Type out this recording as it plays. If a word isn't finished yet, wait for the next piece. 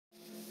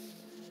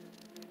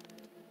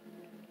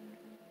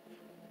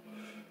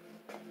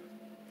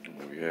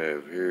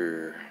have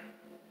here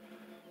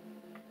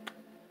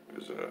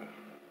is a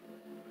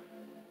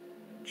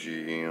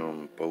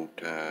GM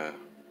Bowtie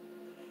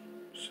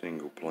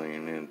single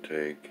plane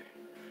intake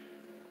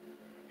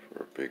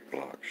for a big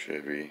block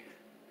Chevy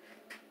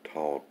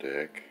tall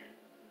deck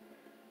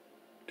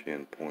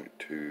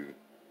 10.2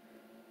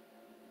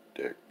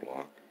 deck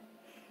block.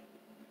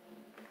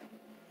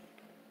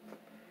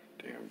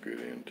 Damn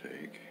good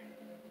intake.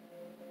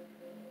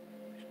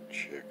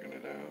 Checking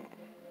it out.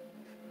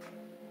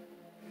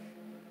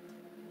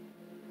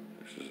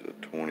 This is a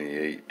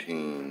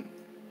 2018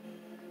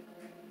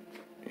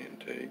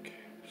 intake,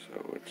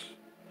 so it's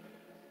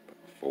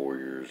about 4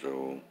 years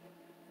old.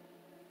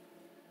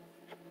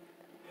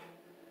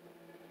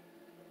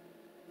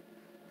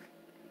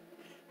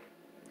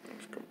 I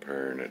was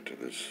comparing it to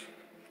this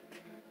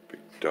big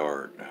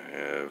Dart I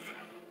have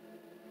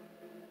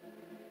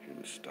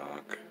in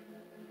stock.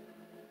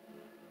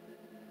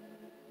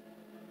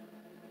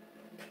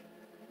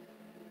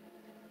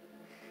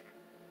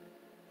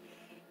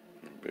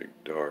 Big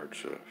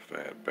Dart's a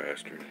fat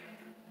bastard.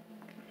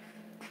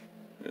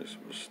 This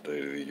was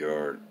state of the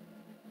art,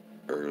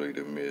 early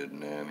to mid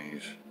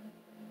 90s.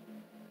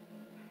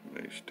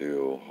 They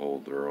still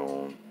hold their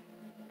own.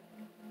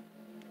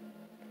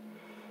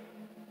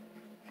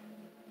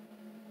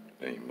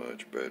 Ain't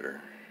much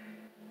better.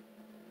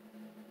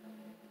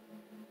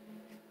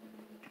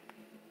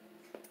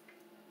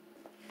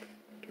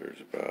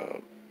 There's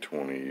about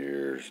 20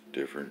 years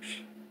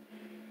difference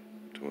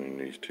between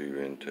these two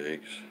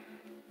intakes.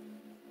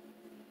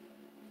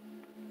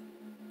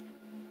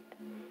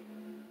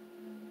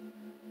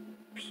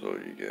 So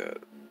you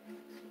got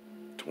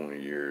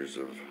 20 years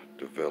of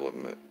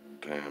development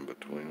time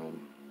between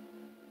them.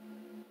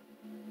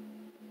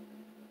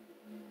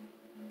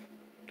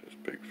 This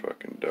big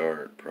fucking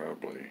Dart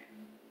probably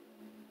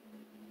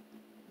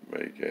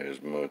make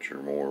as much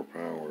or more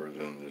power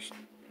than this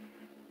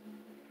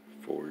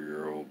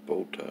 4-year-old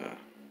Bowtie.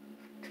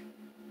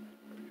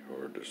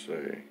 Hard to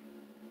say.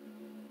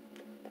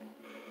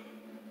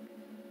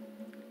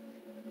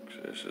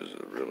 This is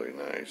a really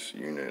nice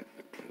unit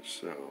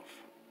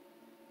itself.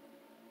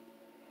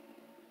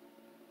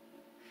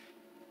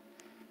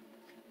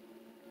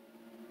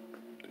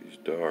 These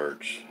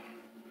Darts,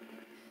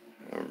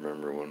 I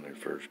remember when they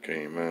first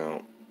came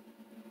out,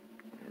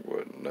 there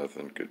wasn't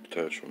nothing could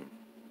touch them.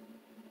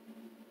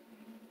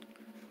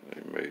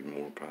 They made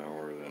more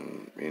power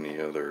than any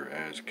other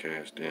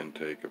as-cast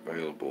intake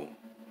available.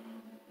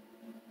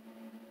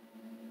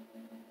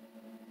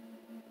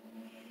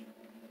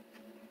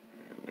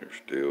 And they're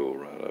still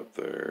right up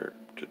there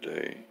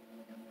today.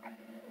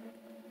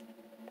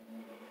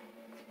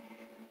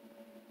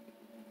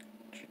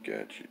 You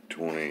got your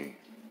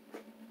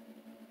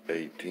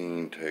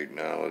 2018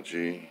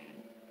 technology,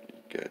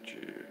 you got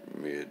your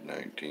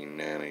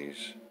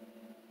mid-1990s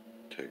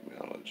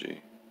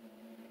technology.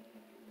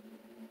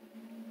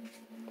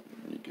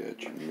 You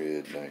got your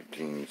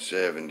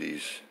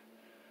mid-1970s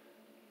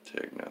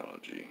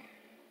technology.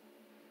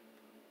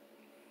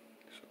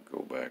 So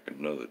go back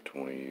another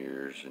 20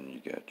 years and you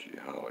got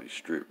your Holley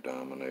Strip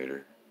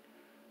Dominator.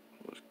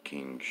 It was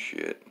king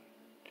shit.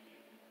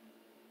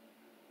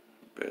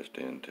 Best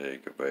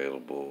intake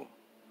available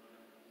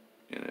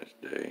in its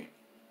day.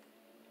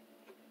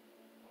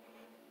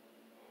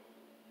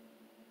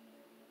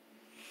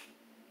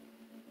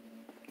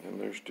 And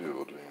they're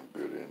still a damn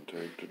good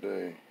intake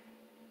today,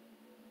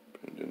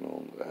 depending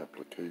on the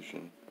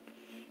application.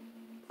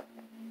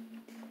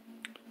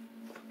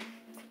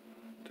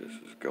 This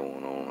is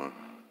going on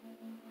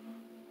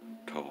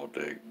a tall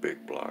deck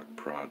big block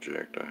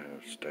project I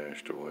have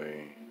stashed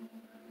away.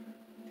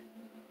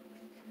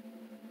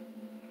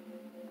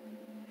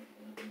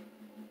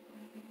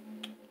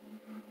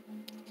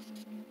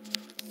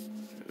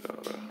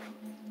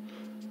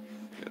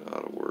 It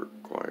ought to work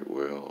quite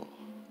well.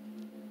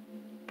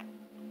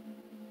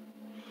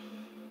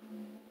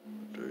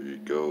 There you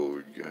go,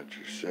 you got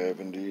your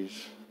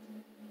 70s,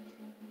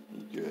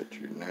 you got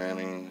your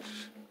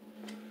 90s,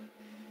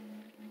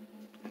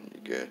 and you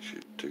got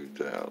your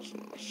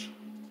 2000s.